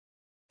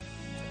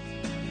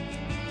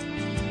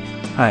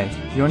Hi,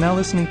 you are now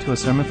listening to a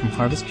sermon from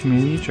Harvest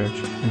Community Church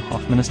in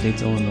Hoffman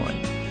Estates, Illinois.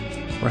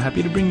 We're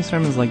happy to bring you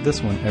sermons like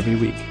this one every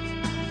week.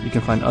 You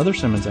can find other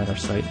sermons at our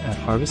site at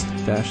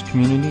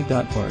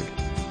harvest-community.org.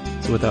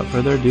 So without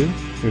further ado,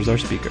 here's our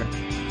speaker.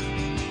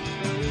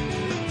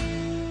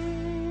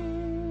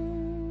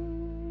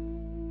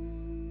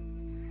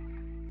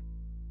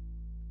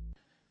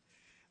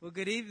 Well,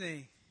 good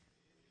evening.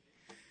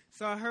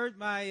 So I heard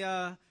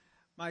my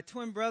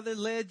twin brother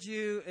led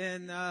you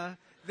in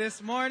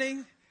this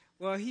morning.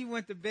 Well, he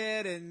went to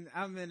bed, and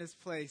I'm in his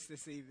place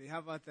this evening. How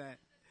about that?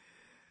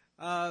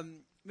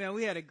 Man,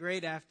 we had a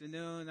great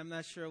afternoon. I'm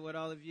not sure what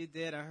all of you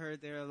did. I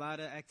heard there are a lot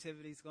of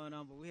activities going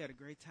on, but we had a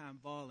great time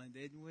balling,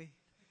 didn't we?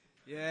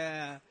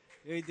 Yeah,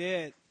 we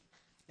did.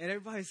 And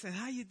everybody said,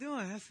 "How you doing?"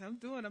 I said, I'm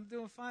doing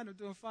fine.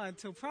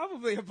 Until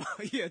probably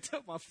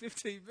about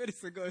 15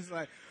 minutes ago, it's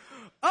like,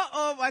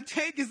 my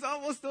tank is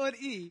almost on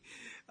E.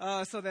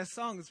 So that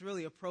song is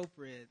really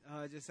appropriate.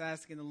 Just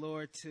asking the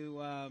Lord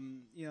to,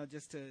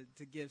 just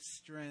to give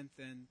strength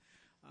and,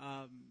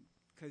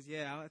 because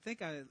I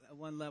think at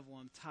one level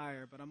I'm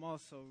tired, but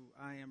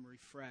I am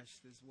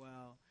refreshed as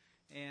well.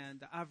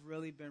 And I've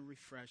really been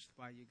refreshed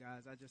by you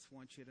guys. I just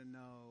want you to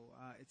know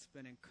it's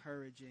been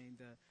encouraging.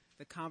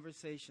 The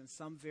conversation,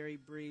 some very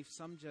brief,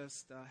 some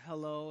just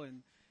hello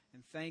and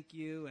thank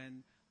you.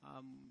 And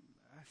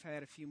I've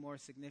had a few more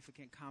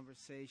significant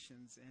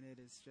conversations, and it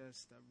is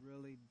just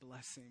really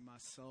blessing my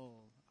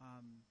soul.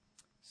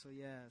 So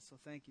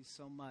thank you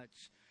so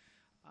much.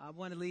 I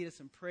want to lead us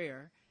in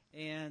prayer,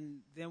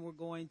 and then we're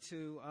going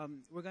to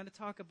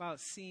talk about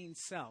seeing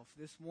self.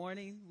 This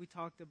morning we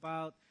talked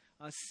about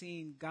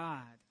seeing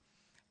God.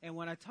 And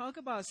when I talk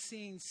about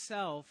seeing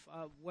self,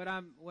 what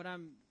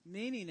I'm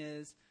meaning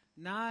is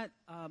not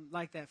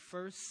like that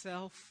first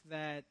self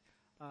that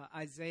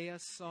Isaiah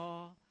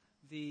saw,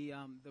 the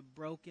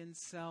broken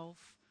self.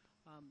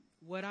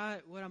 What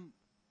I'm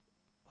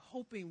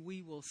hoping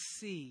we will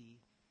see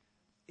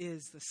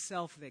is the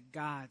self that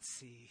God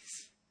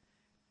sees.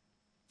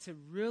 To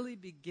really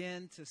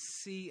begin to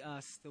see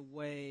us the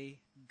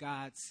way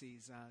God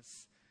sees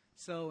us.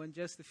 So in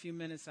just the few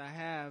minutes I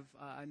have,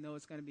 I know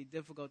it's going to be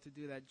difficult to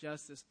do that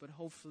justice, but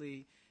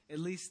hopefully at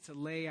least to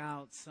lay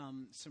out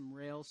some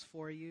rails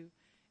for you.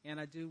 And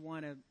I do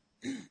want to,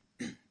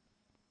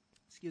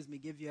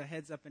 give you a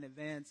heads up in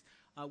advance.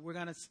 We're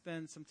going to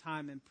spend some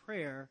time in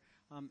prayer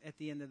at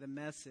the end of the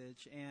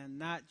message, and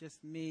not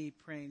just me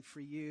praying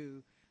for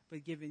you,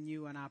 but giving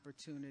you an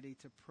opportunity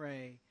to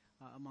pray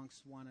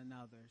amongst one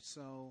another.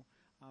 So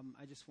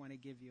I just want to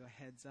give you a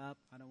heads up.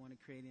 I don't want to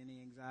create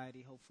any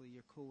anxiety. Hopefully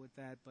you're cool with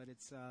that, but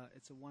it's a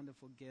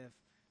wonderful gift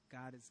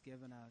God has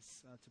given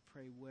us to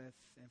pray with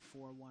and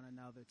for one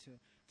another,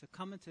 to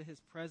come into His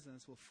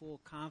presence with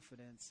full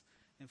confidence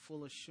and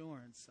full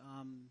assurance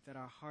that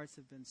our hearts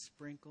have been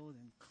sprinkled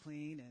and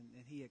clean,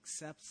 and He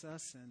accepts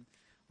us, and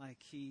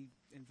like He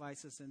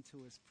invites us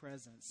into His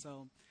presence.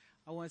 So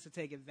I want us to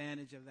take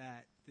advantage of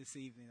that this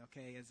evening,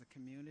 okay, as a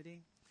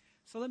community.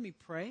 So let me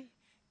pray,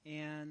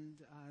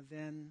 and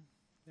then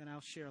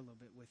I'll share a little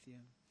bit with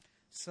you.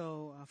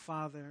 So,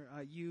 Father,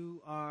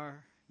 you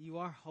are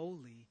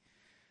holy.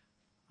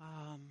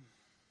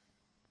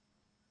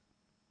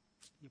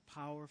 You're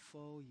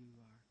powerful. You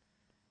are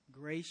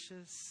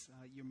gracious.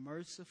 You're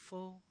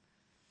merciful.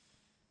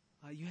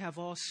 You have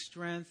all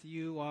strength.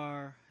 You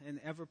are an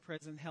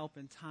ever-present help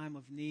in time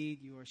of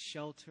need. You are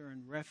shelter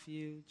and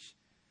refuge.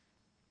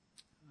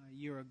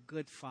 You're a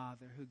good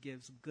Father who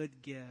gives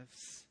good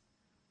gifts.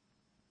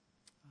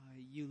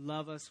 You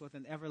love us with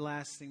an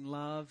everlasting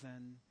love,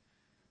 and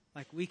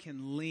like we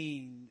can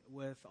lean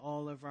with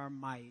all of our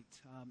might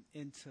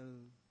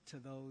into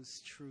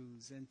those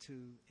truths,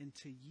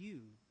 into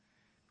you.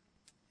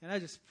 And I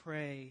just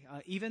pray,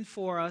 even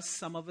for us,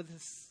 some of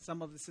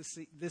us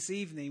this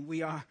evening,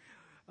 we are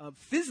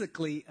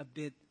physically a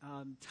bit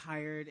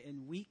tired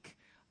and weak,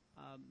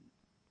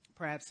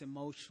 perhaps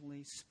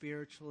emotionally,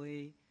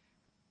 spiritually,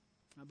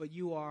 but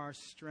you are our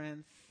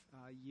strength.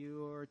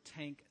 Your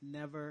tank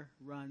never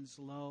runs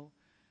low.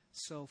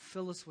 So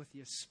fill us with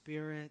your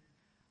Spirit.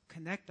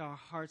 Connect our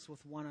hearts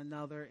with one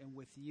another and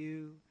with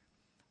you.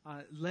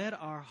 Let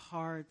our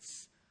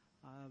hearts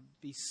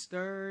be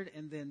stirred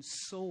and then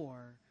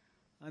soar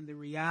on the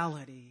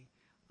reality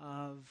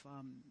of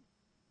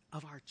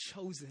our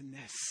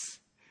chosenness.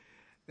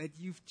 That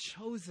you've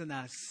chosen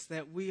us,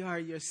 that we are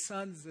your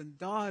sons and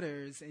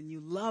daughters, and you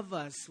love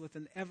us with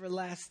an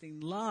everlasting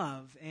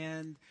love.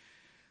 And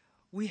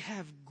we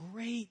have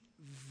great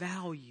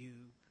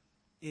value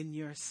in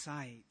your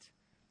sight.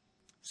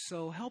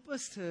 So help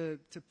us to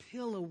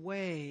peel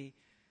away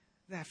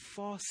that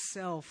false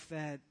self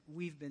that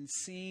we've been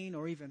seeing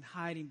or even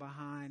hiding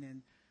behind.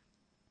 And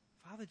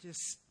Father,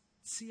 just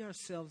see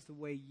ourselves the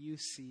way you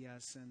see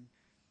us. And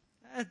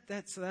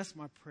that's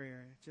my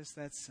prayer, just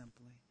that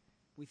simply.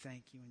 We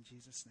thank you in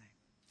Jesus' name.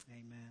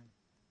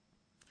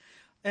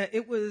 Amen.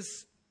 It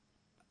was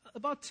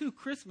about 2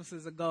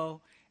 Christmases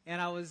ago, and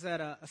I was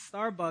at a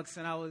Starbucks,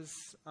 and I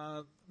was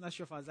not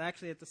sure if I was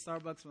actually at the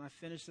Starbucks when I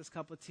finished this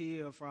cup of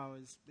tea or if I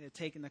was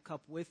taking the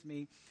cup with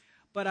me.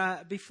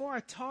 But before I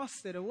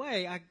tossed it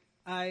away,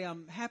 I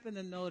happened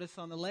to notice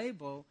on the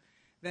label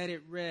that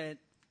it read,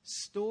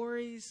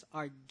 "Stories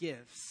are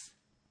gifts.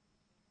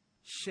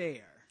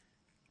 Share."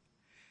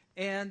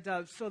 And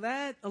so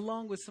that,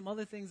 along with some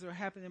other things that were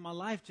happening in my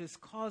life,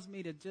 just caused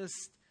me to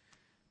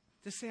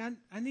say,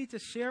 I need to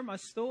share my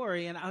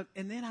story. And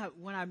then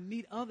when I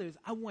meet others,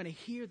 I want to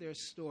hear their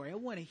story. I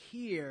want to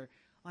hear,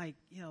 like,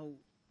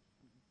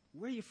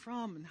 where you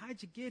from and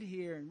how'd you get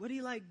here and what do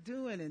you like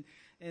doing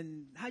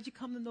and how'd you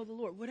come to know the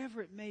Lord,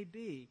 whatever it may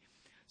be.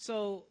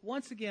 So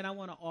once again, I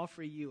want to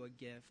offer you a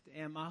gift.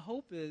 And my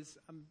hope is,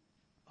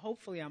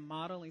 hopefully I'm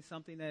modeling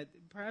something that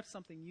perhaps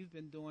something you've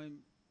been doing,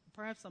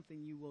 perhaps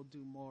something you will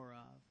do more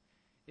of,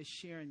 is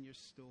sharing your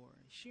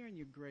story, sharing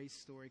your grace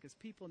story, because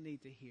people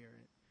need to hear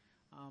it.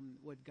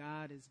 What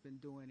God has been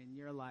doing in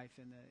your life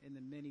in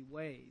the many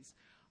ways.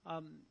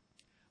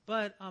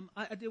 But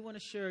I did want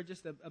to share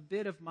just a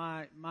bit of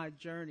my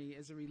journey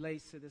as it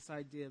relates to this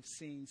idea of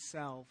seeing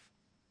self.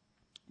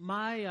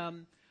 My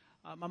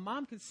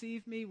mom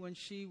conceived me when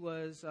she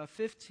was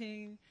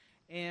 15,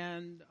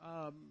 and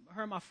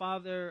her and my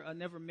father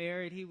never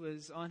married. He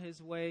was on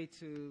his way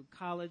to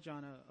college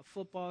on a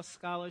football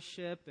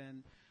scholarship,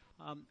 and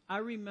I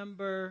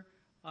remember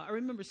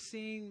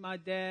seeing my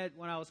dad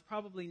when I was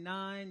probably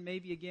 9,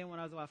 maybe again when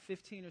I was about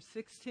 15 or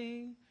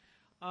 16.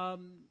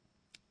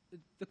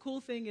 The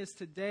cool thing is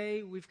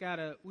today we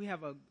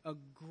have a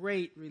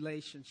great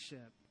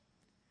relationship,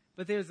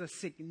 but there's a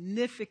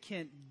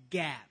significant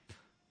gap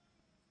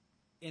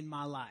in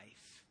my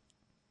life.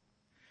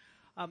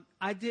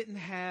 I didn't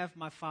have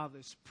my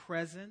father's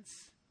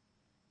presence,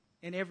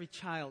 and every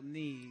child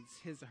needs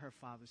his or her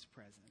father's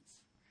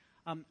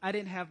presence. I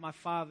didn't have my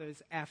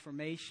father's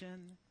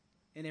affirmation,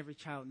 and every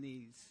child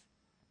needs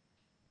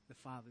the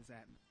father's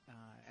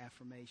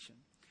affirmation.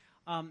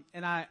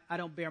 And I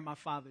don't bear my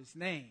father's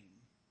name.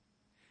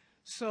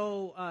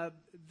 So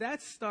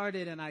that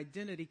started an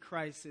identity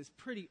crisis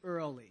pretty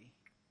early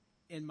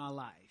in my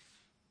life.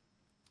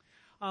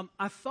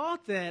 I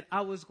thought that I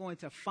was going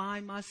to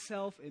find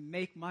myself and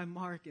make my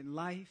mark in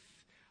life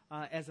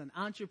as an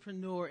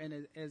entrepreneur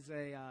and as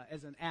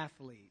an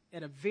athlete.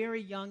 At a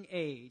very young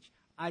age,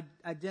 I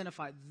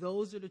identified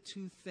those are the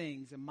two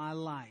things in my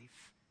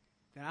life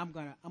that I'm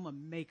gonna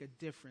make a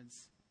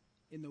difference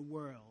in the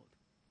world,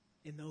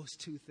 in those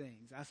two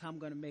things. That's how I'm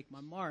gonna make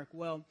my mark.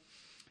 Well,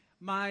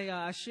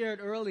 I shared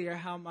earlier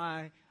how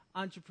my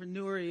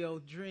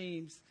entrepreneurial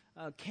dreams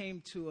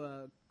came to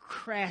a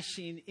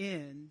crashing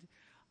end.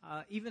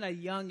 Even at a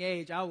young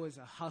age, I was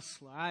a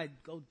hustler.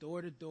 I'd go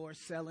door to door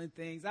selling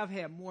things. I've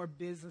had more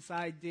business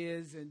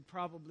ideas in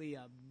probably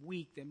a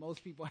week than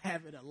most people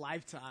have in a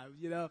lifetime,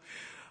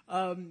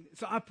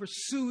 So I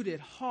pursued it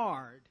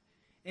hard,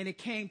 and it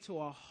came to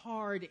a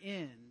hard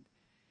end.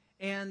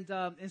 And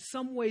in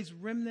some ways,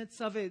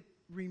 remnants of it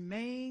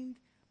remained,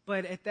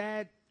 but at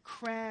that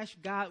crash,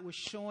 God was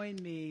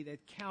showing me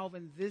that,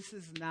 Calvin, this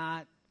is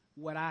not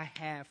what I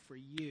have for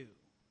you.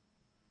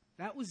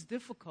 That was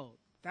difficult.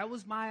 That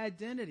was my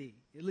identity,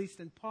 at least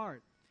in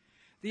part.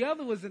 The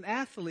other was an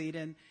athlete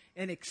and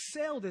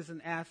excelled as an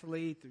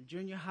athlete through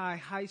junior high,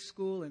 high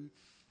school.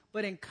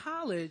 But in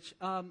college,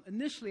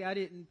 initially I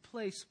didn't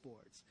play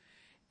sports.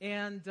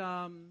 And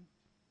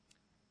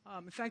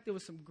in fact, there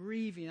was some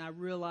grieving I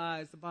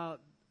realized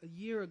about a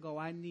year ago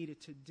I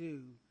needed to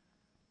do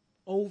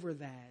over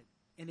that.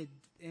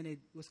 And it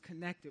was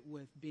connected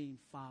with being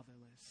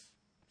fatherless,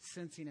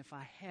 sensing if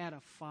I had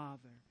a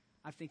father,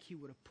 I think he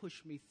would have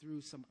pushed me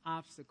through some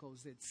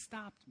obstacles that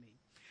stopped me.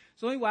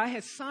 So anyway, I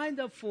had signed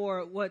up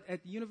for what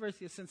at the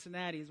University of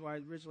Cincinnati is where I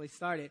originally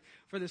started,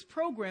 for this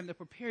program to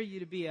prepare you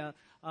to be an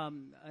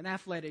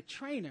athletic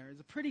trainer. It's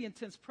a pretty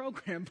intense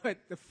program, but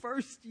the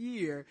first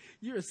year,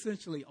 you're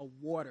essentially a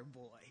water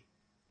boy.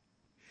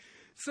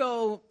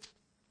 So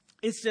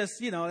it's just,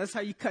 that's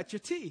how you cut your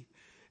teeth.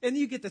 And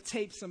you get to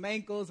tape some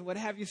ankles and what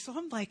have you. So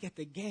I'm like at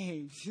the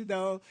games,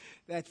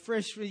 that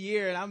freshman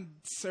year, and I'm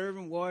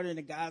serving water, and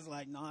the guys are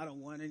like, "No, I don't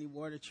want any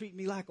water. Treat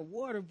me like a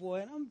water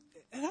boy."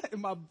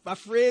 And my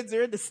friends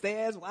are in the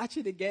stands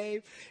watching the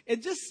game,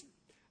 and just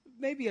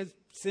maybe a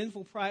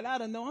sinful pride, I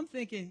don't know. I'm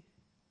thinking,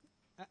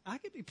 I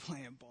could be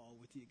playing ball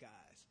with you guys.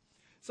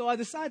 So I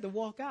decided to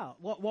walk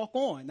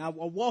on. I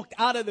walked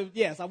out of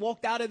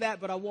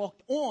that, but I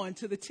walked on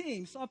to the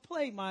team. So I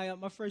played my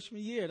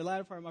freshman year, the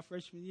latter part of my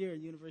freshman year at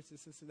University of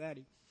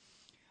Cincinnati,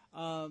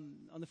 on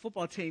the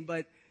football team.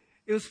 But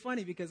it was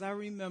funny because I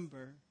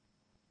remember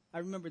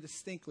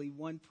distinctly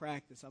one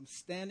practice. I'm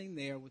standing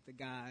there with the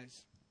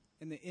guys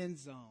in the end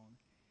zone,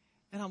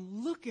 and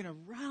I'm looking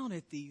around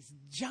at these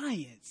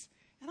giants,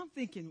 and I'm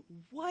thinking,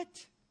 what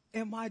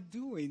am I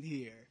doing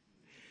here?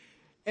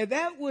 And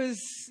that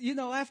was,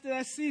 after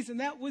that season,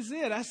 that was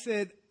it. I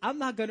said, I'm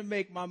not going to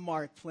make my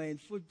mark playing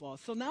football.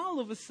 So now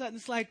all of a sudden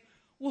it's like,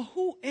 well,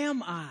 who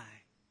am I?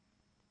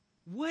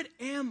 What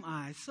am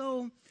I?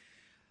 So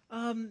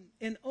in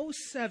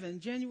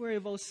January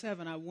of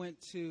 2007, I went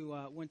to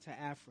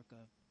Africa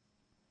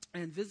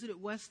and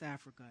visited West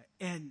Africa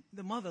and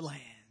the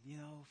motherland,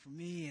 for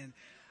me. And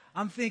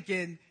I'm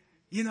thinking,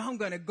 I'm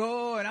going to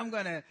go and I'm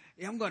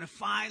going to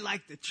find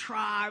like the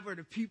tribe or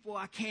the people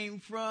I came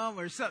from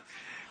or something.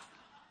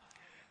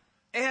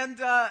 And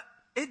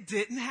it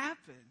didn't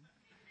happen.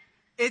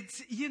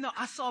 It's,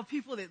 I saw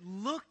people that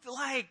looked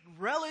like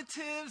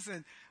relatives,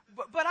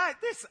 but I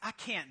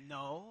can't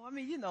know. I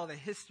mean, the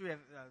history of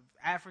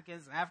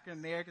Africans and African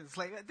Americans,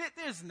 slaves.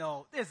 There's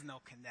no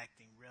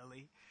connecting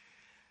really.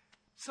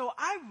 So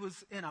I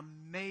was in a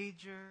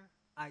major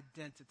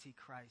identity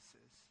crisis.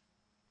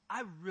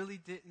 I really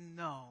didn't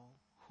know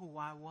who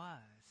I was.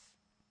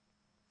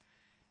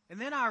 And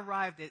then I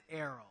arrived at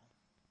Arrow.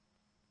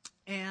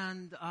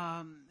 And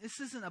this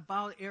isn't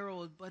about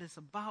Arrow, but it's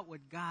about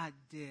what God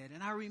did.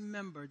 And I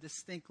remember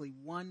distinctly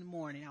one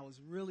morning I was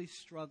really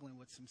struggling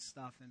with some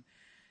stuff.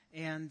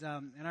 And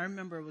I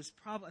remember it was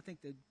probably, I think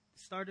it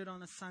started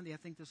on a Sunday. I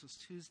think this was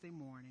Tuesday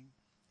morning.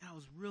 And I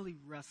was really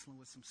wrestling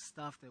with some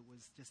stuff that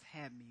was just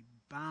had me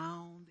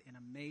bound in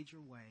a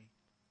major way.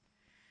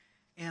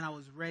 And I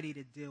was ready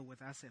to deal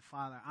with it. I said,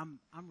 Father, I'm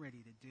ready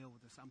to deal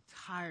with this. I'm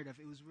tired of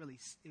it. It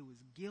was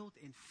guilt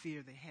and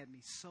fear that had me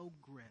so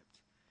gripped.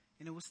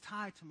 And it was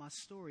tied to my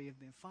story of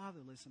being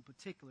fatherless in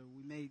particular.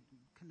 We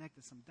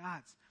connected some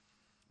dots.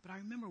 But I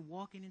remember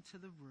walking into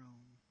the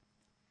room,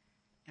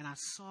 and I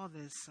saw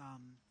this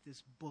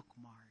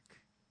bookmark.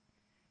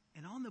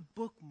 And on the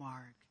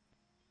bookmark,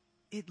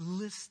 it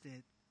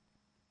listed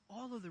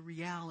all of the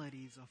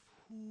realities of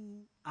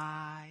who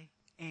I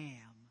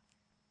am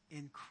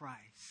in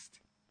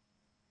Christ.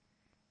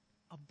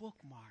 A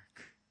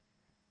bookmark,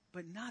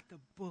 but not the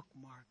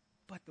bookmark,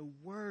 but the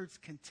words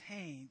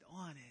contained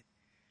on it.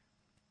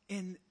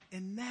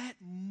 In that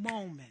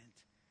moment,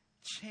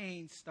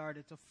 chains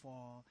started to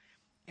fall,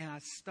 and I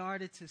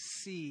started to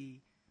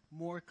see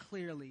more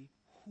clearly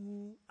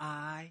who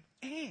I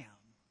am.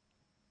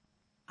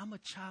 I'm a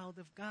child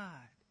of God.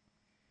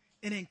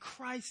 And in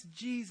Christ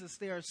Jesus,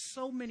 there are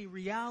so many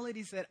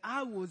realities that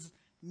I was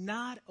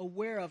not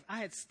aware of. I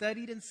had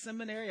studied in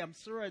seminary, I'm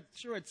sure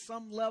at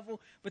some level,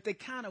 but they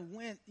kind of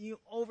went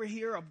over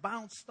here or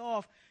bounced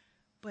off.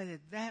 But at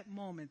that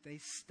moment, they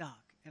stuck.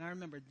 And I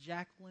remember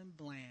Jacqueline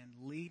Bland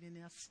leading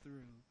us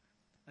through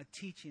a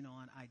teaching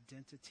on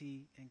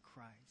identity in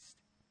Christ.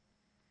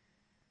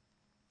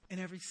 And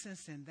ever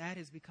since then, that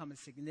has become a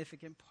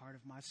significant part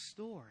of my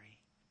story.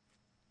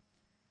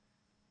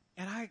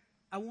 And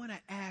I want to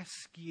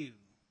ask you,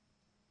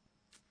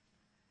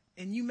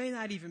 and you may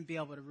not even be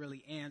able to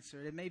really answer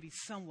it. It may be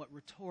somewhat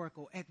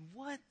rhetorical. At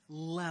what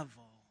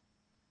level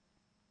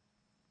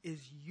is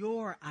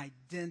your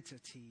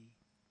identity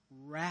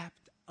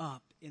wrapped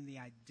up in the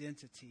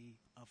identity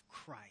of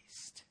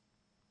Christ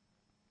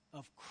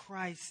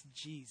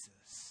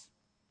Jesus?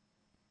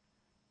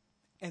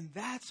 And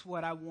that's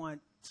what I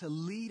want to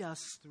lead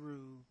us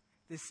through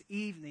this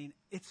evening.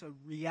 It's a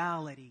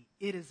reality.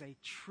 It is a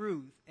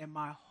truth. And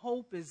my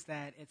hope is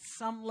that at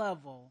some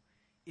level,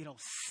 it'll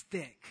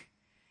stick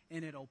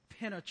and it'll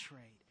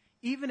penetrate,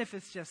 even if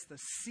it's just a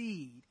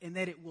seed, and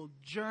that it will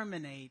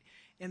germinate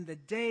in the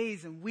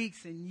days and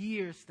weeks and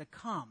years to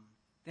come,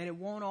 that it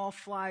won't all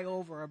fly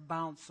over or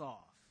bounce off.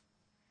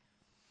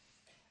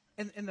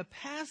 And the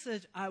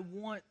passage I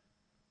want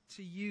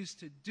to use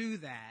to do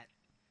that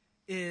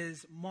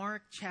is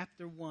Mark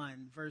chapter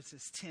 1,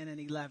 verses 10 and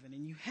 11.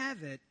 And you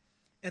have it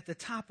at the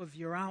top of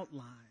your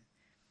outline.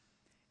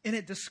 And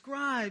it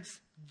describes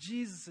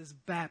Jesus'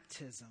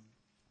 baptism.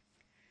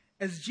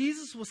 As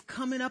Jesus was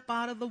coming up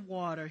out of the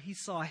water, he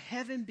saw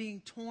heaven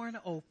being torn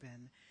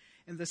open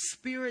and the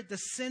Spirit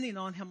descending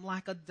on him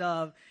like a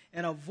dove.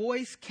 And a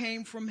voice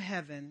came from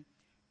heaven,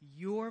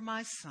 "You're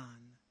my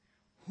Son,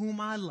 whom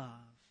I love.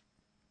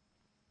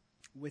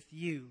 With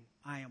you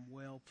I am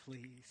well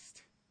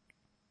pleased."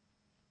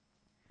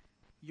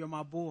 You're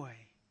my boy.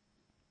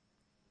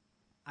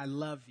 I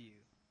love you.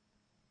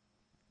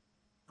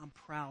 I'm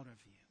proud of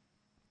you.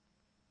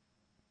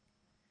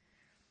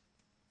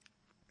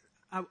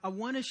 I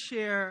want to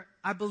share,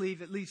 I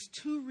believe, at least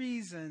two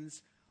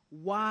reasons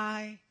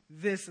why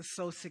this is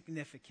so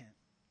significant.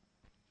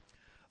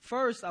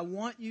 First, I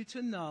want you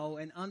to know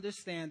and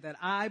understand that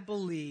I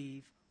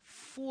believe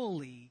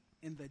fully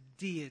in the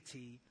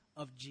deity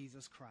of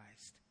Jesus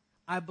Christ.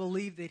 I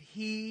believe that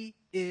he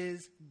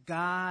is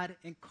God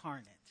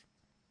incarnate.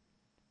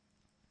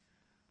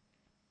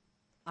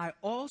 I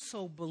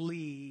also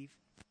believe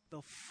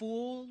the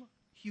full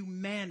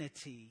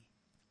humanity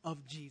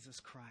of Jesus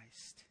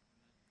Christ,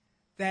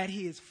 that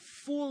he is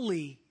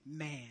fully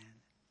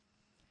man.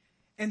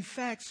 In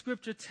fact,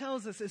 Scripture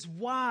tells us is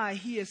why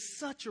he is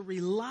such a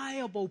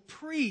reliable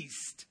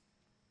priest,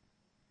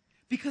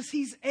 because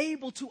he's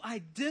able to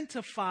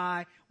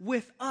identify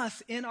with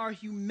us in our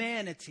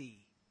humanity.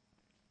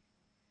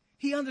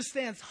 He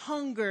understands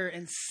hunger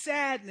and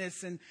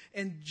sadness and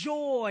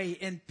joy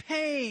and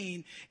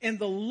pain and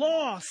the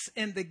loss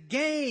and the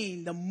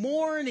gain, the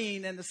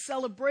mourning and the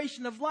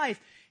celebration of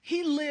life.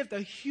 He lived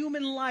a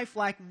human life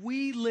like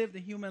we lived a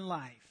human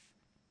life.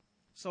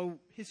 So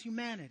his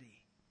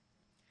humanity.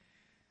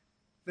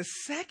 The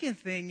second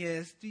thing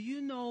is, do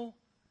you know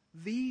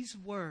these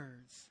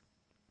words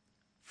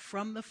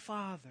from the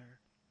Father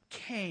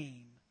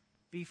came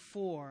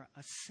before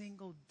a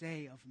single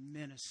day of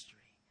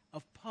ministry,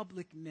 of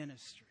public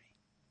ministry.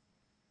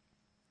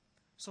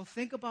 So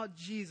think about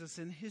Jesus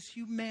in his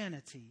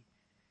humanity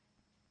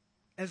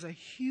as a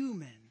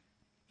human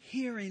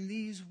hearing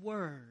these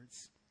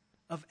words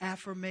of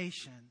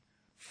affirmation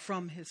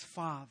from his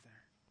Father.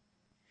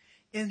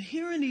 In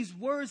hearing these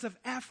words of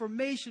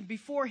affirmation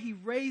before he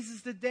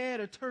raises the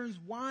dead or turns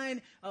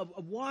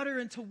water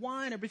into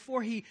wine, or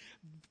before he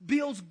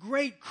builds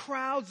great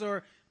crowds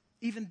or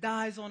even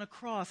dies on a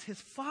cross, his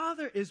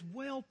Father is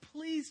well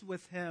pleased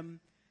with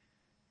him,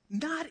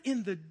 not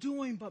in the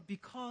doing, but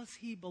because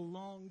he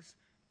belongs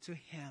to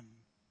him.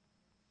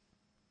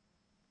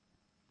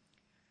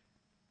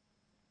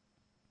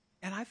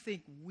 And I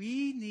think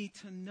we need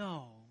to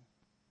know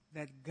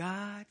that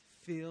God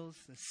feels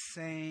the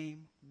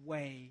same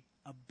way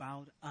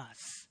about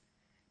us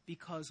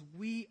because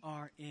we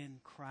are in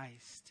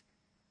Christ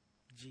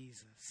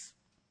Jesus.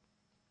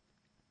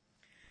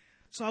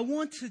 So I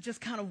want to just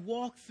kind of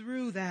walk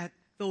through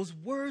those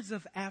words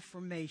of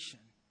affirmation.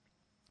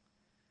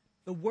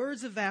 The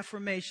words of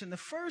affirmation. The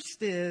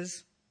first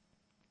is,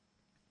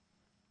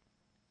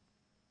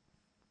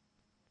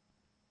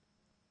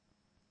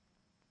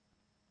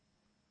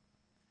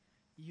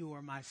 you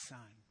are my son.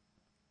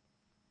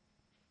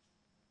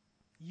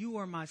 You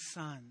are my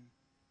son.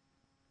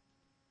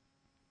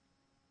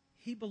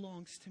 He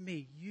belongs to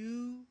me.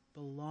 You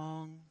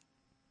belong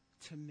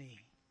to me.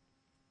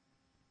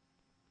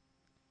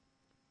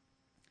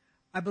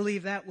 I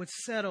believe that would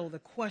settle the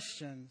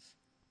questions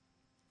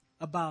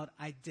about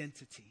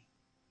identity.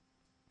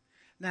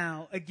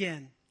 Now,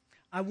 again,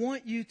 I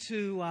want you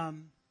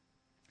to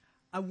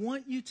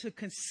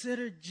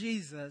consider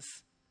Jesus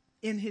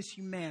in his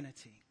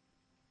humanity.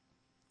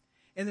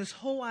 And this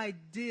whole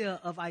idea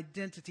of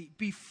identity,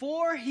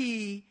 before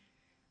he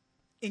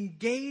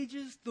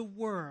engages the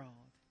world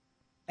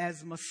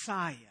as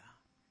Messiah,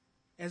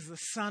 as the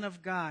Son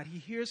of God, he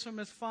hears from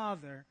his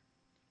Father,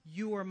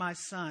 you are my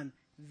son.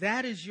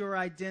 That is your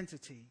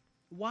identity.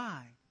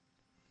 Why?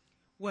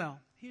 Well,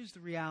 here's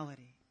the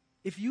reality.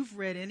 If you've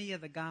read any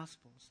of the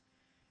Gospels,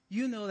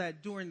 you know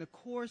that during the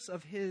course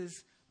of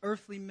his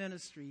earthly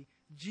ministry,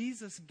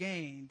 Jesus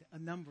gained a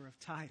number of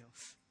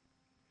titles.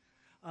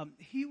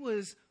 He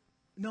was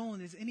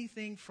known as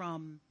anything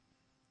from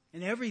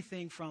and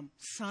everything from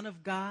Son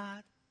of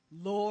God,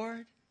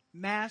 Lord,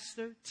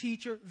 Master,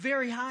 Teacher,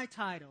 very high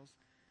titles.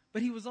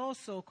 But he was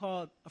also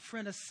called a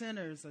friend of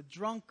sinners, a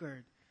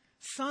drunkard,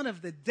 son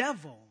of the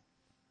devil.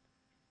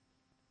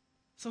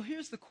 So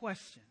here's the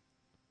question.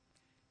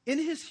 In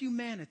his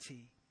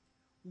humanity,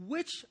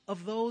 which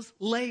of those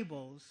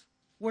labels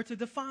were to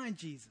define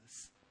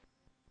Jesus?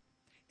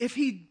 If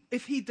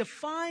he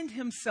defined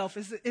himself,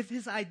 if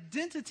his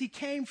identity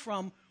came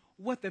from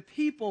what the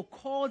people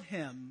called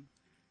him,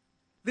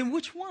 then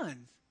which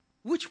one?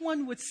 Which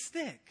one would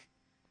stick?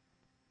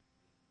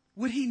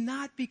 Would he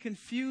not be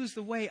confused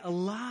the way a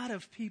lot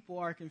of people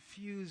are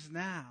confused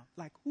now?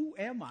 Like, who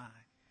am I?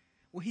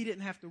 Well, he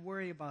didn't have to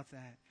worry about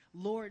that.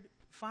 Lord,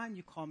 fine,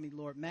 you call me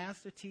Lord,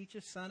 Master,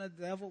 Teacher, Son of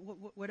the Devil,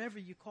 whatever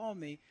you call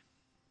me,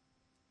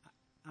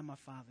 I'm my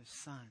Father's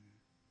son.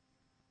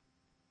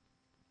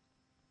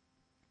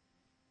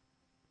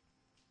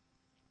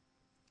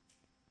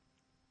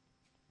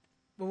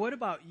 But what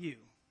about you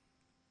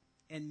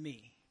and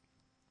me?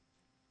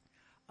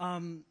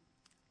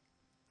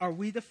 Are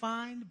we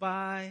defined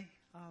by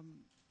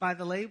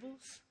the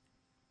labels?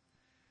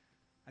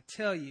 I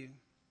tell you,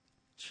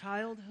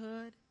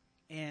 childhood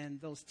and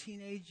those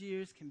teenage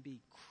years can be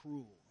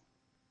cruel.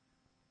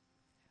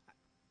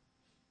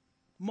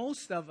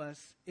 Most of us,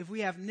 if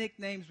we have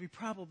nicknames, we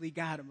probably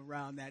got them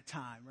around that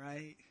time,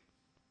 right?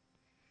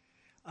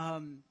 I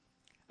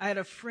had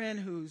a friend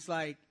who's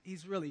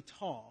he's really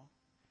tall,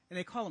 and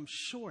they call him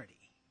Shorty.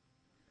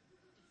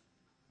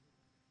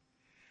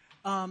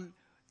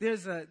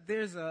 There's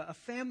a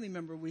family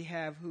member we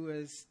have who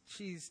is,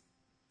 she's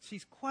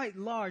quite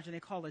large, and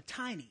they call her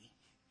Tiny.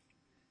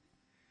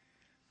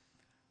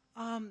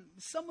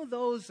 Some of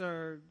those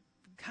are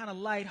kind of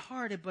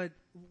lighthearted, but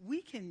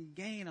we can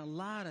gain a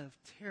lot of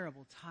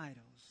terrible titles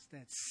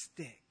that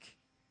stick.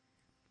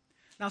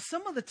 Now,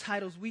 some of the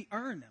titles, we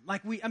earn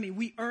them.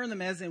 We earn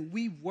them as in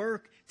we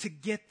work to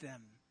get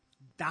them.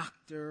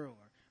 Doctor or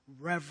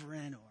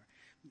Reverend or...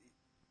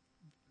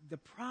 The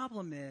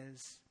problem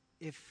is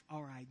if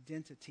our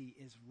identity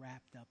is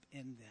wrapped up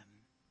in them.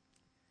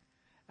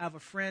 I have a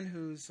friend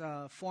who's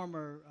a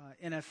former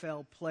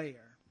NFL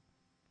player.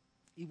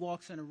 He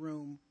walks in a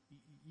room,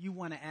 you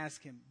want to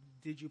ask him,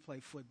 did you play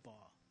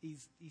football?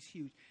 He's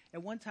huge.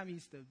 At one time, he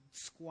used to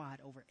squat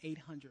over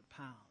 800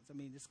 pounds. I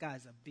mean, this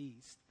guy's a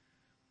beast.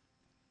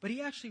 But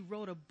he actually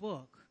wrote a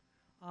book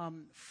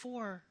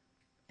for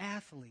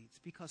athletes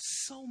because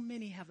so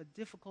many have a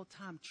difficult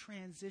time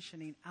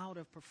transitioning out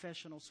of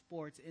professional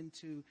sports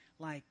into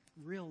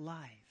real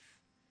life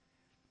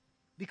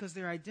because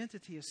their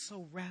identity is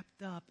so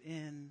wrapped up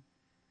in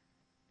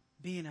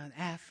being an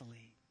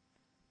athlete.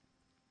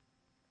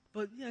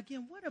 But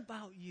again, what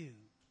about you?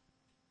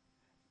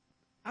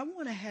 I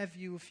want to have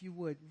you, if you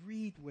would,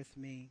 read with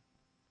me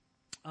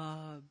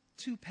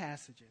two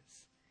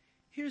passages.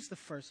 Here's the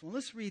first one.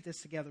 Let's read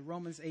this together,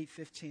 Romans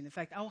 8:15. In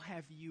fact, I'll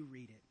have you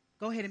read it.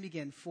 Go ahead and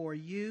begin. For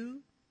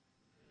you...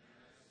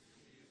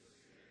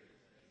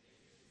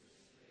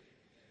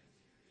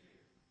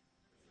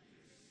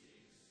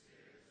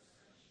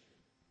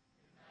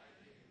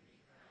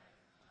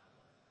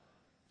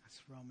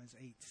 That's Romans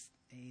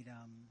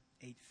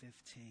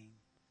 8:15.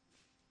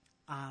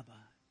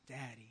 Abba,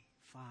 Daddy,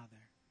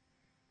 Father.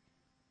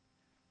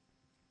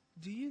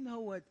 Do you know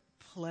what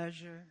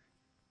pleasure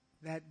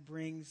that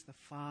brings the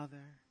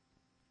Father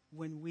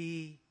when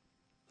we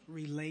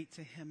relate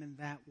to Him in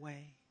that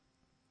way?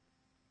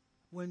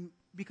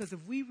 Because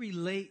if we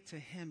relate to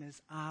Him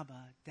as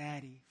Abba,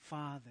 Daddy,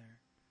 Father,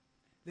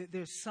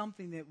 there's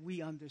something that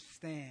we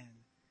understand,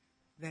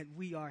 that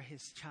we are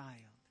His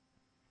child.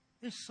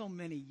 There's so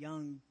many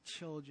young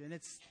children.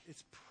 It's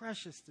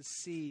precious to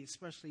see,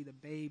 especially the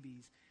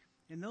babies.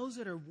 And those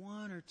that are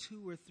 1 or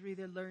 2 or 3,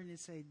 they're learning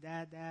to say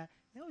Dada.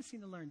 They always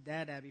seem to learn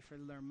Dada before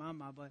they learn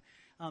Mama, but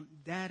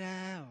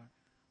Dada or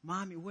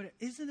Mommy.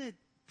 Isn't it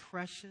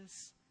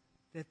precious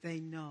that they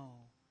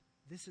know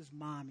this is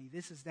Mommy,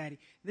 this is Daddy.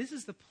 This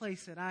is the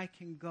place that I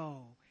can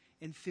go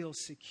and feel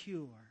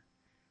secure.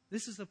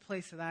 This is the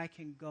place that I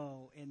can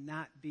go and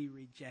not be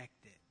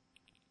rejected.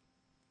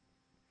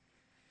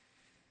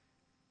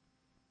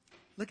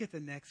 Look at the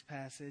next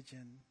passage,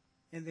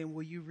 and then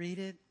will you read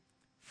it?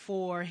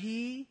 For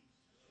He...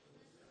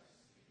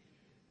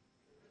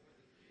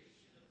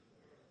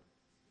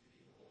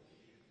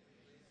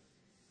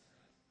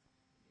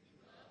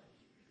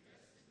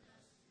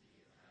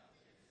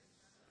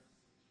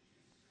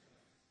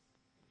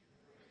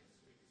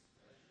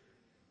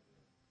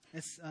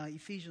 It's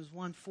Ephesians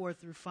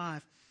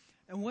 1:4-5.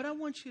 And what I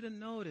want you to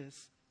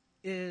notice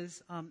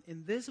is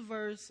in this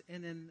verse,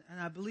 and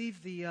I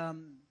believe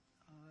and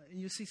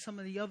you see some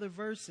of the other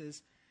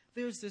verses,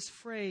 there's this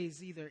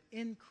phrase, either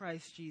in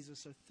Christ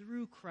Jesus or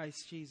through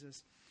Christ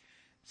Jesus.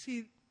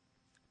 See,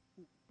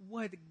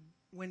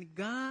 when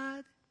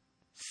God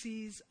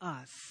sees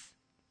us,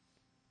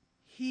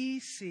 He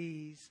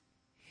sees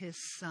His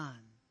Son.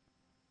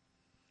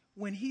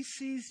 When He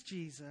sees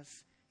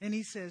Jesus and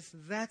He says,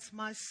 that's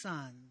my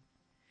Son,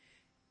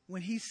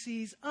 when He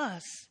sees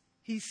us,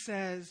 He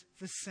says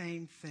the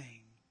same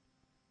thing.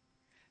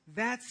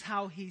 That's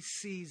how He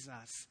sees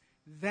us.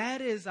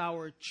 That is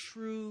our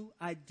true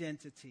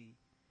identity.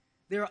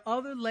 There are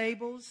other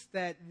labels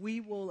that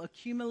we will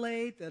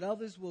accumulate, that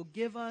others will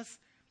give us,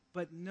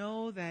 but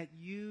know that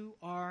you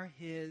are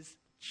His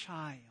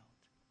child.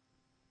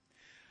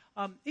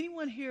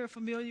 Anyone here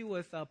familiar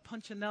with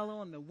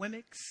Punchinello and the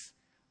Wemmicks,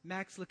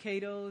 Max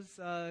Lucado's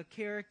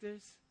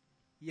characters?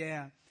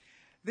 Yeah.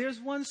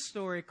 There's one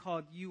story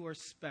called You Are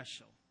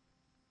Special.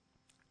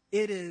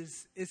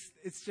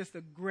 It's just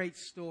a great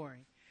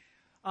story.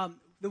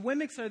 The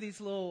Wemmicks are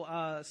these little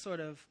sort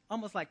of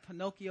almost like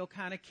Pinocchio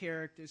kind of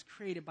characters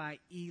created by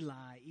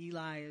Eli.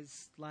 Eli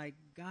is like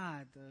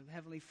God, the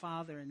Heavenly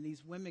Father, and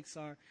these Wemmicks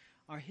are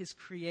His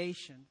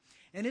creation.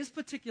 In this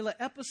particular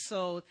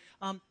episode,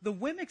 the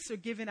Wemmicks are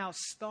giving out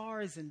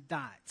stars and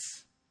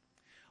dots.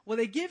 Well,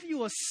 they give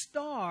you a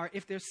star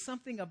if there's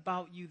something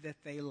about you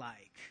that they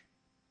like.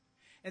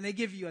 And they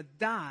give you a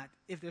dot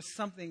if there's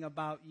something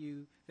about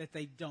you that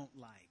they don't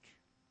like.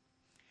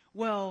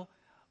 Well,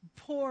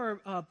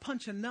 poor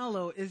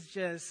Punchinello is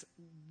just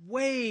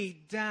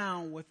weighed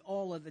down with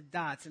all of the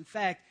dots. In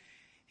fact,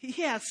 he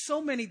has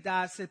so many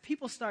dots that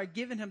people start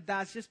giving him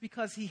dots just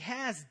because he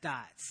has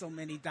dots, so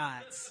many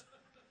dots.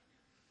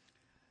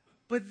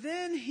 But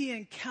then he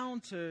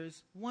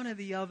encounters one of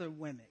the other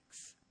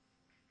Wemmicks.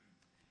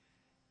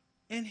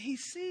 And he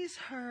sees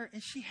her,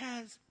 and she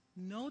has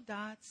no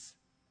dots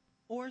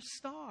or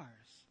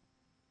stars.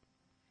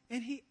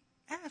 And he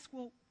asks,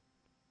 well,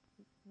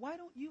 why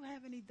don't you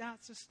have any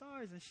dots or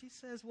stars? And she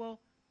says, well,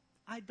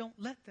 I don't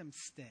let them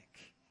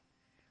stick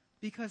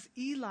because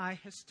Eli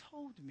has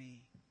told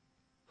me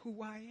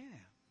who I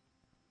am.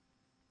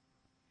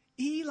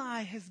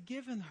 Eli has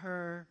given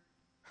her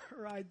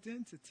her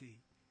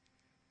identity.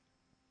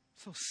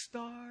 So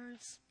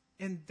stars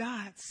and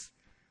dots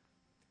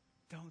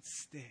don't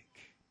stick.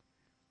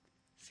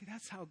 See,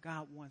 that's how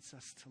God wants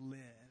us to live.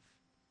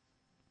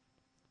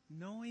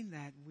 Knowing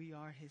that we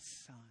are His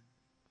Son.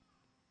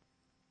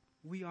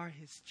 We are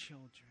His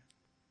children.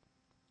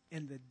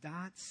 And the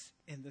dots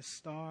and the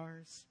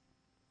stars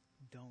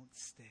don't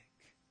stick.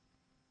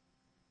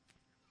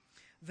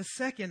 The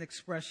second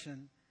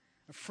expression,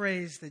 a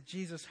phrase that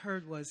Jesus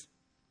heard was,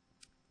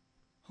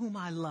 whom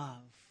I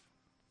love.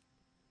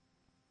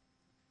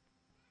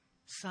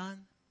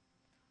 Son,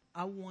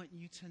 I want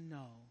you to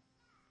know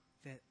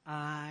that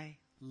I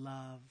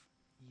love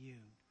you.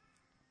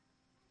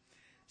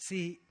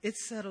 See, it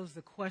settles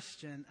the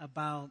question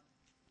about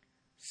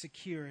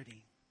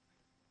security.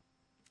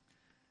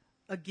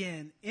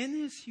 Again, in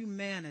His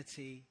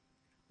humanity,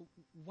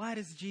 why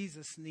does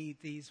Jesus need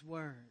these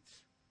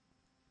words?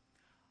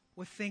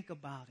 Well, think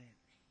about it.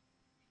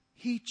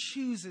 He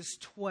chooses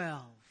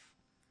 12.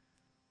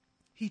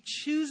 He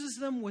chooses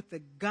them with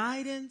the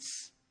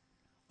guidance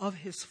of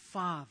His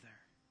Father.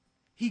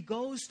 He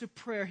goes to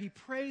prayer. He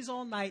prays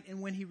all night.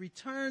 And when he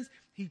returns,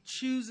 he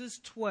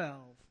chooses 12.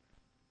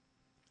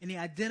 And he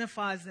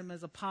identifies them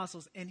as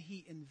apostles. And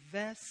he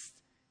invests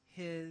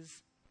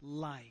his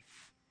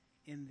life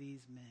in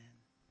these men.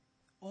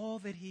 All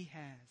that he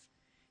has.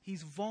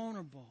 He's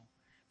vulnerable.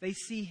 They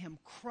see him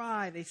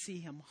cry. They see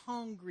him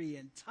hungry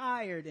and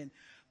tired. And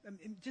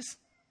just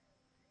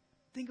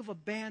think of a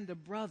band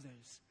of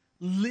brothers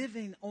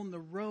living on the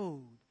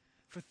road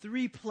for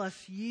 3+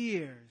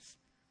 years.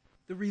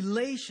 The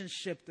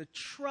relationship, the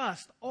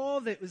trust,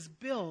 all that was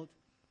built.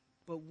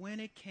 But when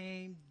it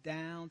came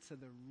down to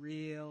the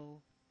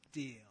real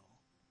deal,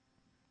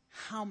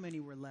 how many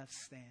were left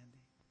standing?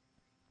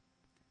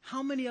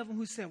 How many of them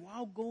who said, well,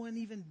 I'll go and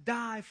even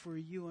die for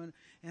you and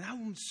I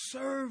will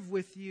serve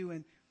with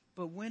you.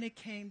 But when it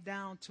came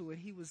down to it,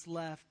 he was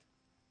left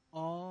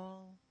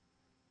all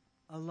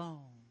alone.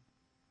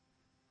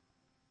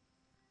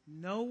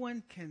 No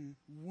one can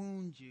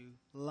wound you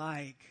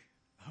like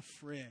a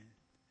friend.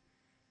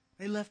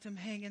 They left him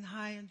hanging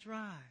high and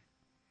dry.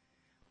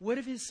 What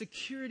if his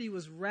security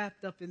was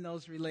wrapped up in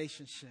those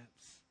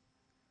relationships?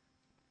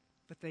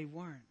 But they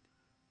weren't.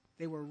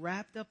 They were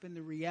wrapped up in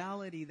the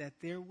reality that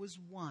there was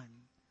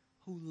one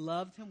who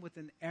loved him with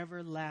an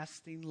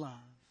everlasting love,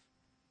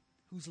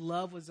 whose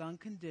love was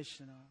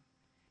unconditional,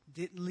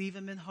 didn't leave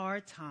him in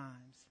hard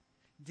times,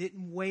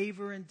 didn't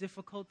waver in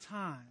difficult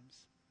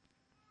times.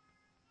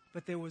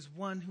 But there was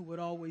one who would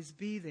always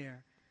be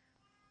there.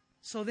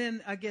 So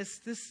then I guess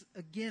this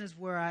again is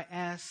where I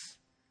ask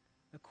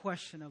the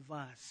question of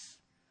us.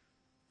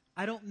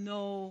 I don't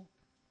know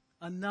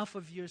enough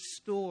of your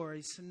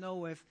stories to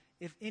know if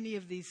any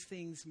of these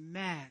things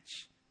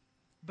match.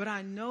 But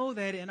I know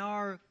that in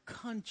our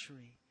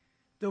country,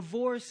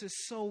 divorce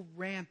is so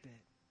rampant.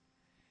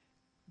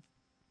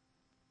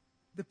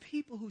 The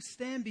people who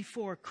stand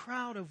before a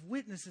crowd of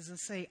witnesses and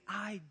say,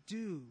 I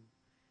do,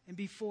 and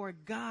before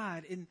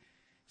God, and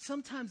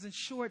sometimes in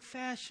short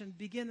fashion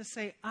begin to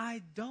say,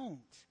 I don't,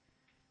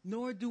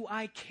 nor do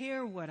I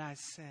care what I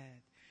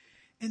said.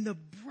 And the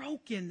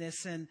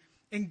brokenness, and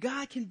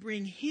God can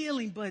bring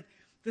healing, but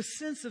the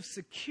sense of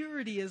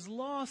security is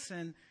lost,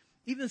 and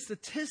even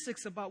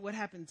statistics about what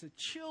happened to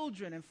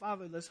children and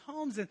fatherless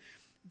homes, and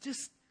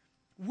just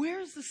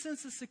where's the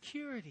sense of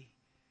security?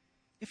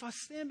 If I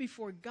stand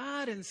before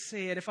God and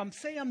say it, if I'm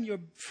your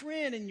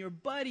friend and your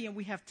buddy and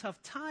we have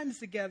tough times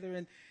together,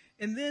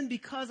 and then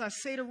because I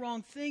say the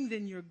wrong thing,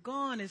 then you're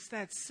gone, it's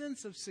that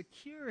sense of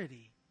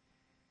security.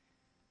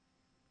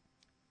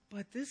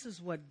 But this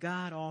is what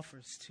God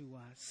offers to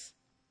us.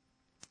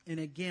 And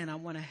again, I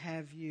want to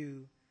have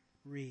you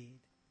read.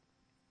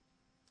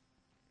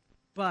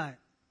 But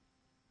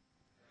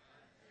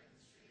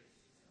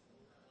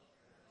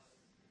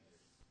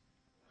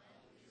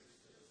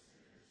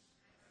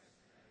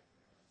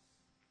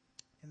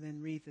and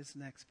then read this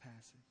next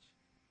passage.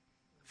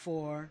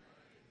 For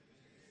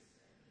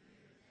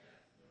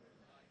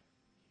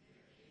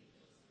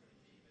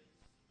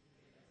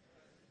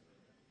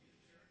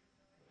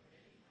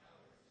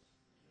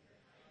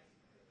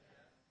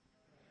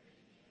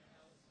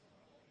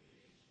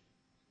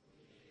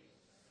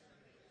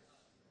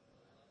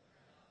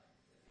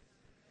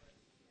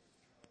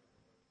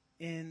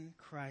in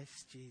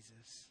Christ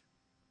Jesus,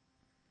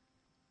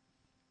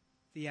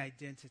 the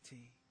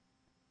identity,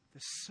 the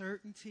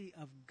certainty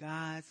of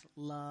God's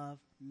love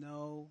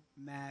no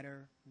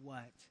matter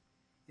what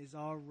is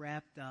all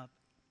wrapped up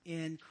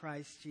in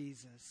Christ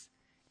Jesus.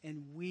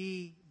 And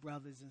we,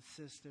 brothers and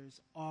sisters,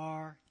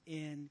 are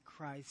in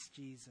Christ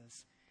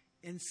Jesus.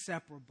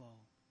 Inseparable.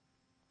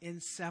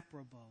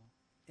 Inseparable.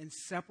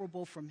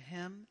 Inseparable from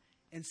Him.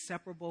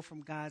 Inseparable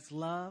from God's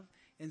love.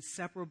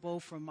 Inseparable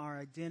from our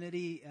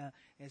identity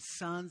as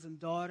sons and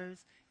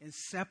daughters.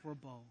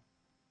 Inseparable.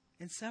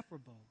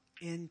 Inseparable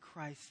in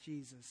Christ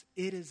Jesus.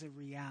 It is a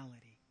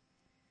reality.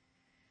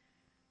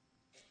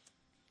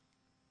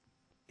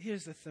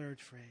 Here's the third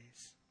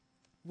phrase.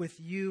 With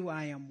you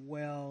I am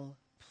well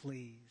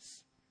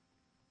pleased.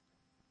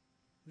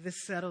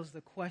 This settles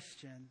the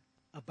question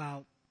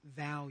about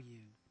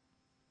value.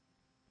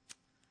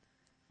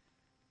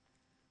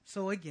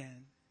 So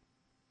again,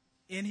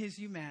 in His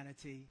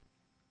humanity,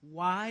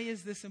 why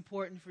is this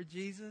important for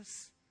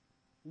Jesus?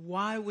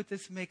 Why would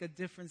this make a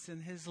difference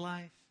in His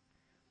life?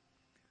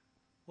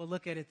 Well,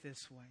 look at it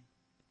this way.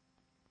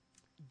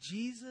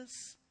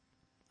 Jesus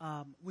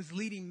was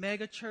leading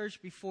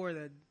megachurch before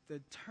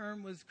the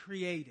term was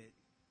created.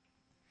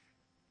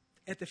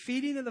 At the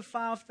feeding of the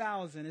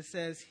 5,000, it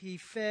says He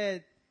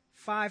fed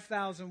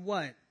 5,000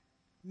 what?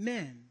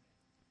 Men.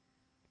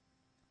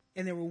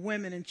 And there were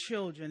women and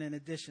children in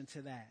addition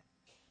to that.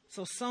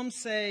 So some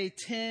say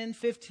 10,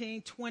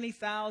 15,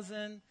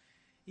 20,000.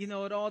 You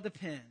know, it all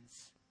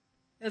depends.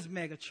 There's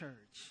mega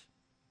church.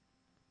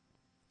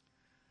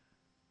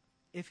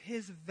 If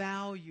His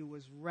value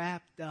was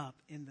wrapped up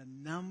in the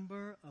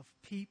number of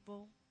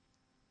people,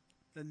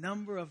 the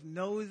number of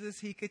noses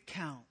He could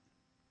count,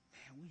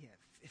 man, we have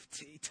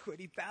 15,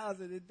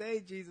 20,000 a day,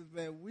 Jesus,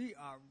 man, we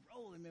are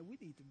rolling, man. We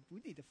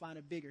need to find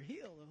a bigger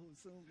hill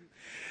soon.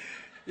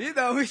 You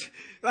know,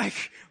 like,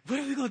 what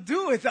are we going to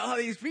do with all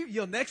these people?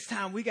 You know, next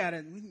time we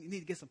need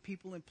to get some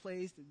people in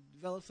place to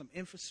develop some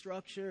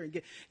infrastructure and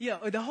get,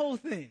 the whole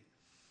thing.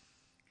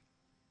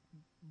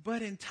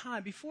 But in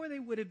time, before they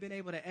would have been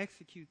able to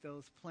execute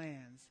those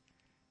plans,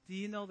 do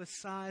you know the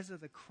size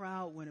of the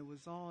crowd when it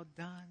was all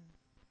done?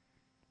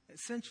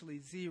 Essentially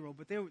zero,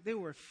 but there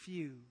were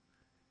few,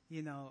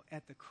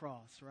 at the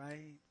cross,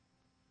 right?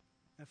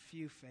 A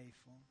few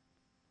faithful.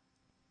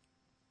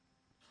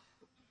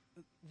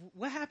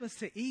 What happens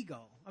to ego?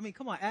 I mean,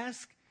 come on,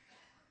 ask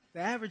the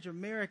average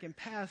American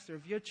pastor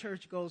if your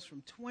church goes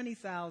from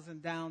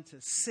 20,000 down to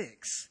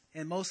 6,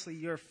 and mostly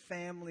your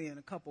family and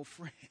a couple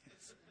friends.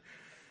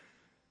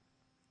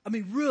 I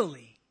mean,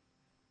 really,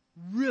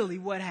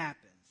 what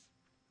happens?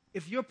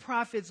 If your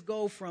profits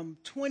go from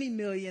 20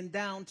 million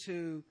down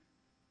to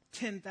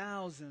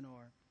 10,000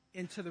 or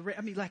into the,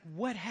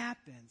 what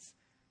happens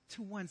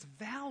to one's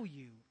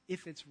value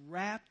if it's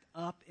wrapped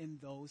up in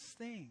those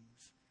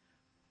things?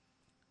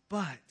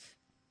 But,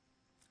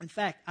 in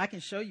fact, I can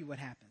show you what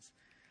happens.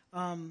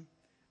 Not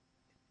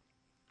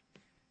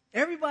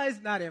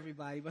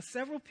everybody, but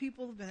several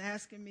people have been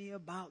asking me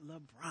about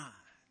LeBron.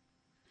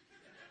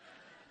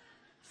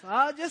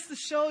 So just to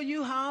show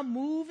you how I'm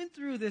moving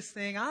through this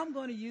thing, I'm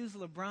going to use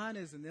LeBron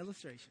as an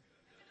illustration.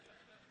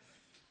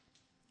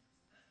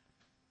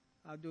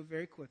 I'll do it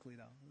very quickly,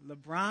 though.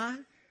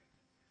 LeBron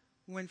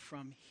went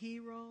from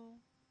hero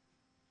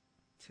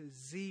to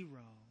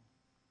zero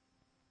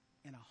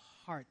in a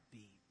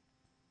heartbeat.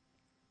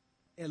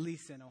 At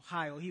least in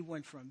Ohio, he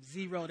went from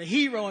zero to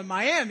hero in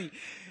Miami.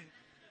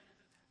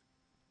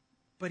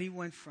 But he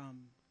went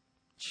from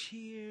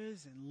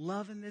cheers and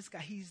loving this guy.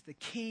 He's the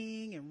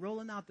king and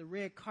rolling out the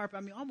red carpet.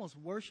 I mean, almost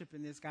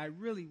worshiping this guy.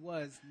 Really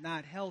was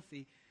not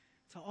healthy.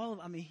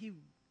 He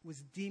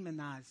was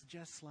demonized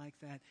just like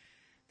that.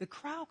 The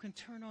crowd can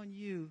turn on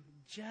you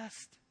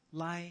just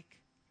like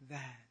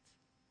that.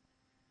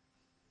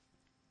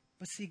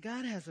 But see,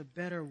 God has a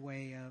better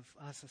way of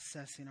us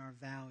assessing our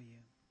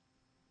value.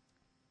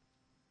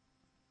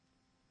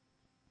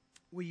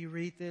 Will you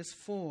read this?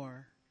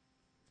 For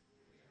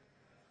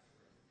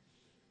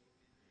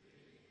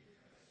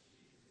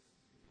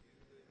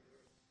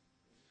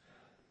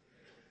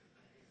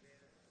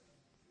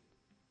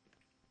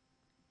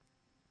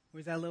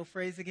where's that little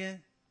phrase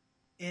again?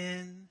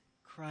 In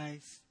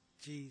Christ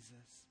Jesus.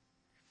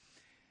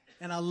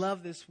 And I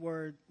love this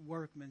word,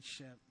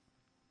 workmanship.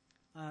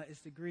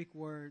 It's the Greek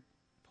word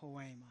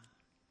poema.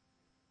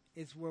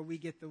 It's where we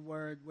get the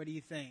word, what do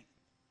you think?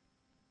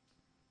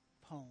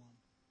 Poem.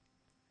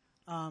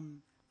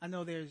 I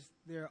know there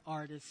are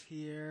artists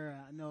here.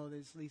 I know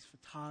there's at least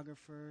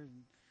photographers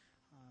and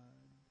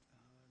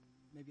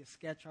maybe a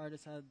sketch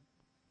artist.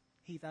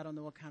 Heath, I don't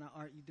know what kind of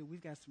art you do.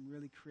 We've got some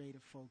really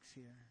creative folks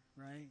here,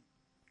 right?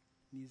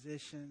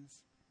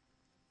 Musicians.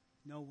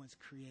 No one's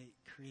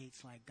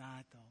creates like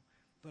God, though.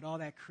 But all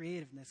that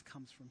creativeness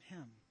comes from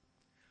Him.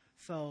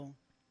 So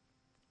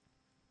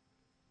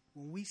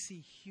when we see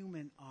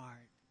human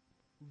art,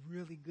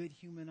 really good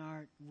human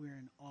art, we're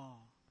in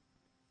awe.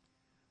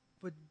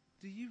 But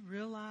do you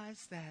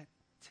realize that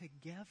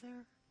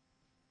together,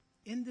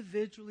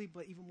 individually,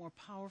 but even more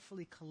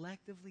powerfully,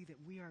 collectively, that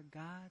we are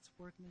God's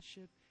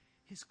workmanship,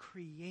 His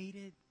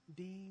created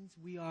beings?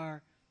 We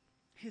are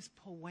His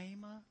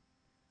poema.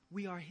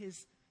 We are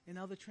His, in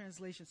other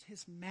translations,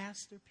 His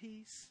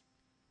masterpiece.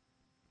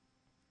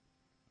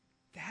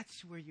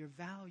 That's where your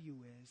value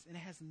is. And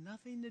it has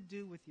nothing to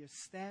do with your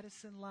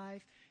status in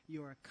life,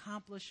 your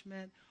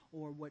accomplishment,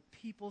 or what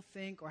people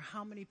think, or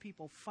how many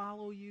people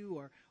follow you,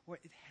 or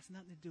it has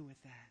nothing to do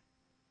with that.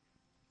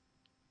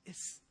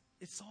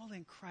 It's all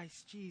in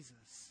Christ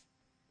Jesus.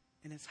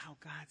 And it's how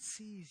God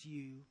sees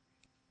you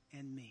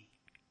and me.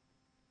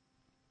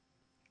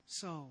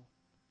 So,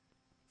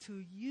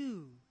 to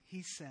you,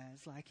 He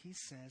says, like He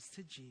says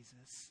to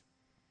Jesus,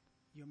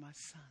 you're my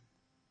son.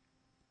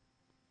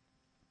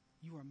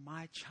 You are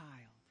my child.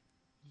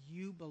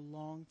 You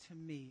belong to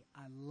me.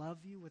 I love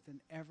you with an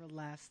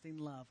everlasting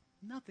love.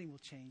 Nothing will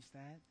change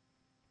that.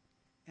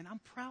 And I'm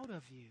proud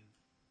of you.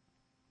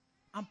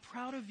 I'm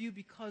proud of you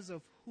because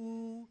of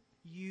who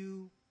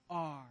you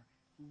are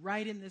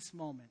right in this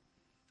moment.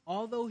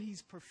 Although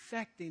He's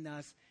perfecting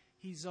us,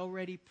 He's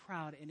already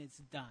proud and it's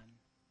done.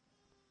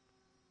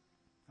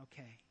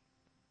 Okay.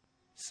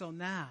 So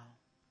now,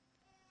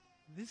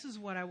 this is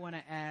what I want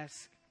to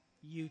ask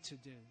you to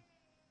do.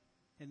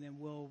 And then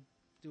we'll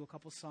do a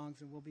couple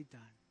songs and we'll be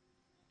done.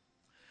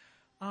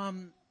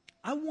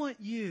 I want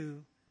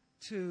you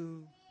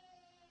to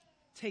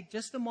take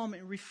just a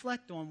moment and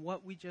reflect on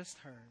what we just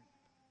heard.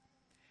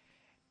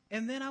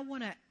 And then I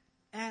want to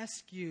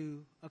ask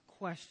you a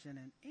question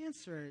and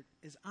answer it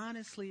as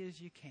honestly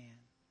as you can.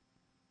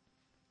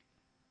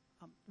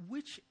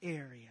 Which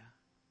area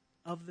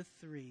of the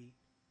three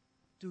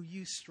do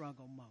you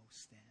struggle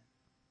most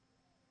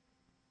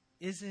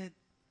in? Is it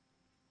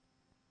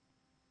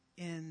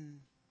in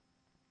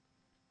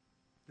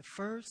the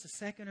first, the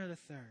second, or the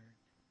third?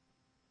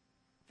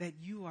 that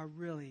you are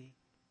really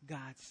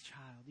God's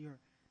child.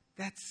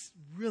 That's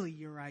really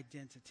your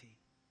identity.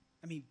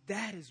 I mean,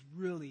 that is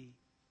really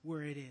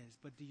where it is.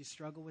 But do you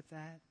struggle with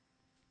that?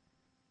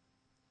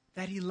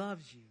 That he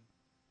loves you.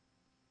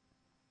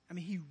 I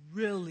mean, he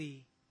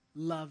really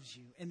loves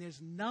you. And there's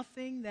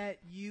nothing that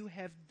you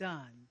have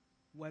done,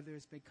 whether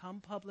it's become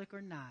public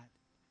or not,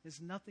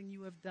 there's nothing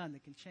you have done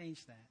that can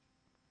change that.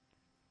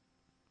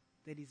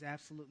 That he's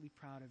absolutely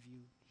proud of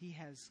you.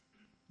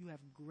 You have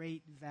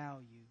great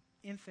value,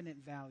 infinite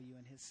value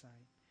in his sight.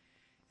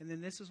 And then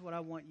this is what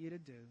I want you to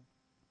do.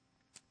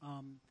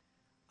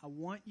 I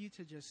want you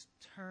to just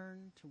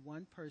turn to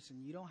one person.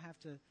 You don't have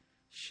to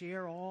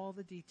share all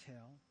the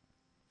detail,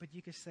 but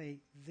you can say,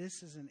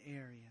 this is an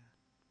area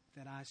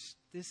that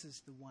this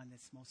is the one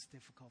that's most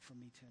difficult for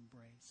me to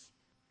embrace.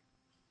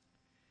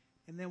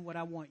 And then what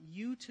I want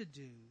you to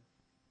do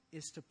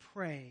is to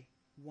pray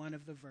one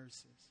of the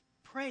verses.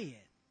 Pray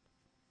it.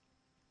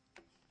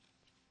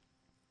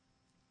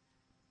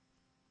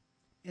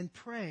 And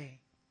pray,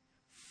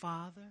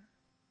 Father,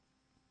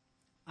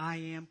 I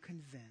am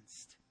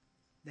convinced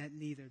that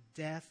neither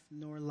death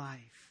nor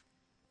life.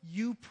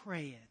 You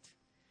pray it.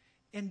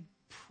 And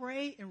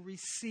pray and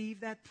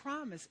receive that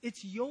promise.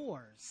 It's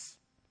yours.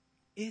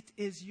 It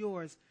is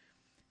yours.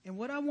 And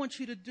what I want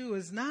you to do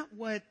is not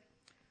what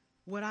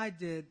I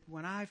did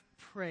when I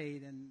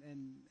prayed. And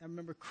I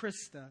remember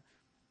Krista,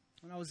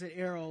 when I was at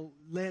Arrow,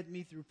 led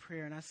me through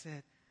prayer. And I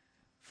said,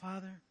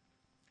 Father,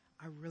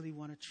 I really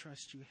want to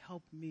trust you.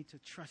 Help me to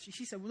trust you.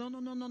 She said, well,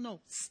 no.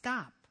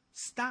 Stop.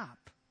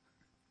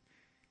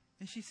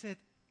 And she said,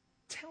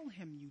 tell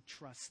him you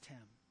trust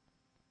him.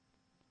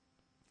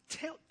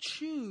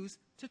 Choose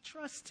to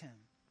trust him.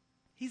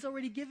 He's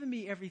already given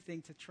me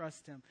everything to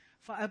trust him.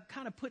 I'm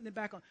kind of putting it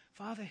back on.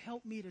 Father,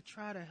 help me to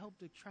try to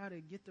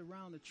get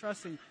around to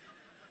trusting.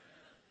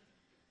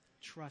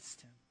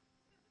 Trust him.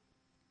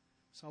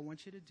 So I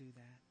want you to do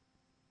that.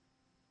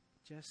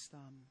 Just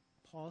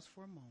pause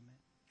for a moment.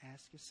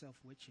 Ask yourself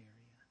which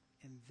area.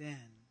 And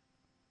then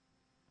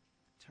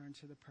turn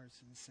to the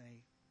person and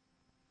say,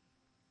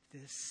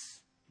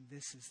 this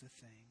is the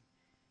thing.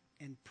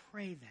 And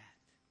pray that.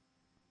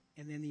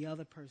 And then the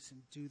other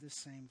person, do the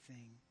same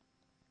thing.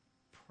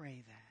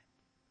 Pray that.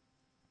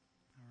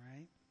 All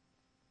right?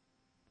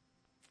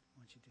 I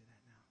want you to do that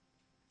now.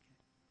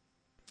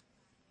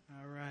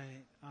 Okay. All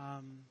right.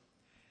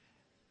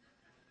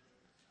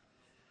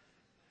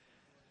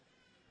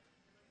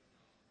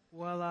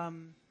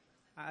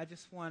 I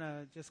just want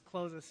to just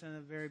close us in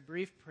a very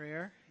brief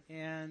prayer,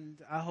 and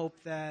I hope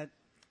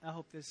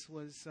this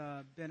was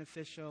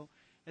beneficial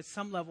at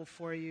some level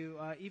for you,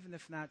 even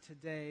if not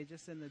today,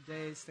 just in the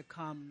days to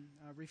come.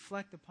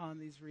 Reflect upon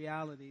these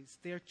realities;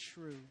 they're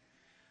true,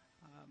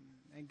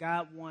 and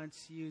God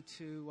wants you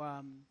to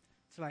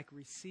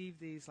receive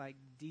these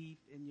deep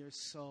in your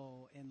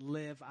soul and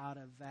live out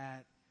of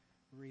that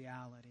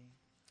reality.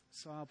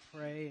 So I'll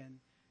pray and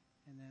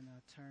then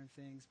turn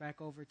things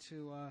back over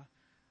to our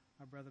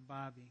brother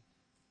Bobby,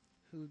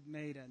 who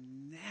made a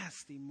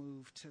nasty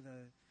move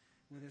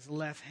with his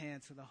left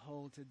hand to the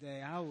hole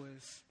today.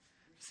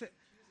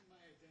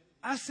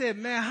 I said,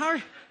 man, how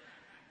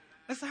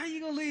are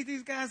you going to lead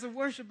these guys to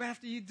worship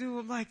after you do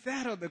them like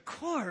that on the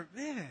court,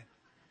 man?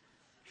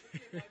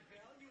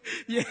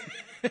 Yeah.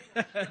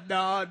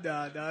 No,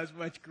 it's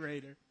much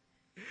greater.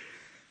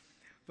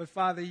 But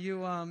Father,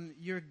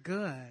 you're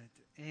good,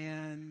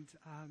 and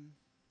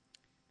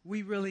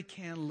we really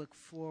can look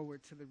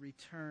forward to the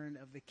return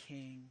of the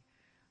King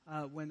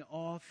when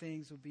all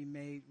things will be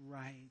made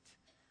right.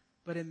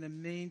 But in the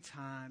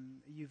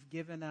meantime, you've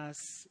given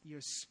us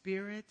your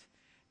Spirit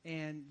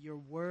and your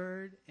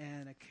Word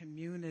and a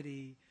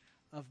community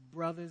of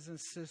brothers and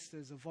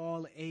sisters of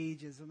all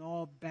ages and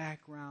all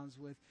backgrounds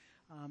with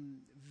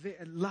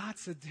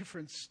lots of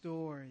different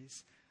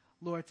stories,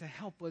 Lord, to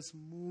help us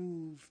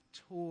move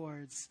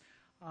towards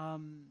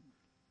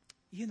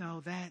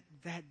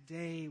that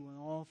day when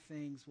all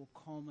things will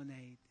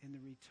culminate in the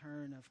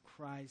return of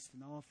Christ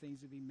and all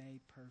things will be made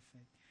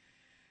perfect.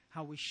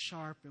 How we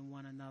sharpen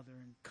one another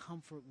and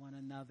comfort one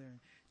another and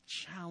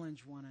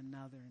challenge one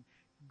another and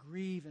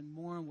grieve and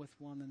mourn with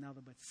one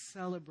another, but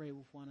celebrate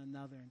with one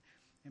another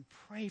and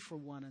pray for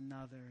one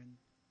another. And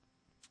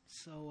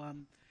so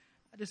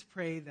I just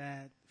pray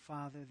that,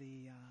 Father,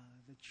 the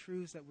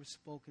truths that were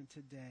spoken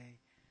today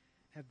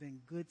have been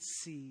good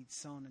seeds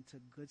sown into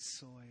good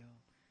soil.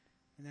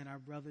 And then our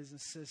brothers and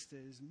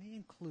sisters, me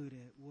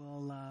included,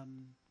 will,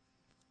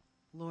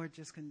 Lord,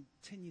 just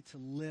continue to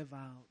live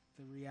out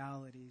the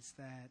realities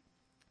that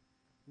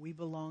we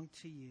belong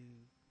to you,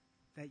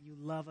 that you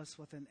love us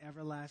with an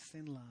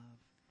everlasting love,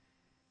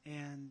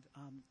 and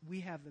we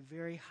have the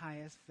very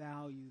highest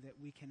value that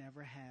we can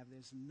ever have.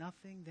 There's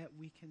nothing that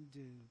we can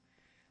do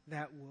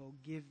that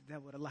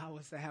would allow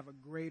us to have a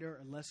greater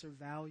or lesser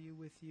value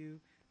with you.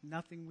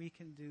 Nothing we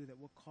can do that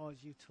will cause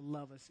you to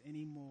love us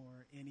any more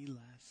or any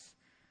less.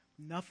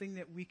 Nothing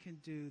that we can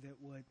do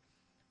that would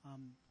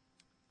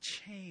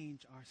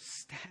change our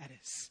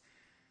status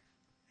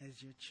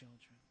as your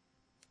children.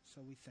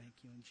 So we thank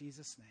you. In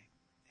Jesus' name,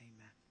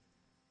 amen.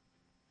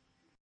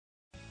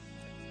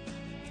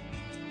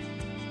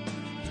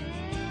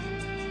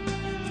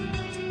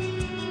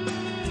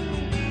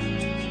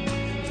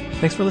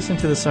 Thanks for listening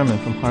to the sermon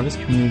from Harvest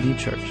Community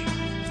Church.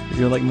 If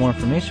you would like more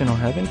information or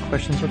have any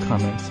questions or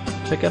comments,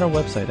 check out our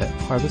website at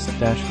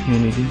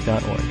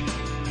harvest-community.org.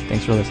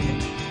 Thanks for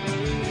listening.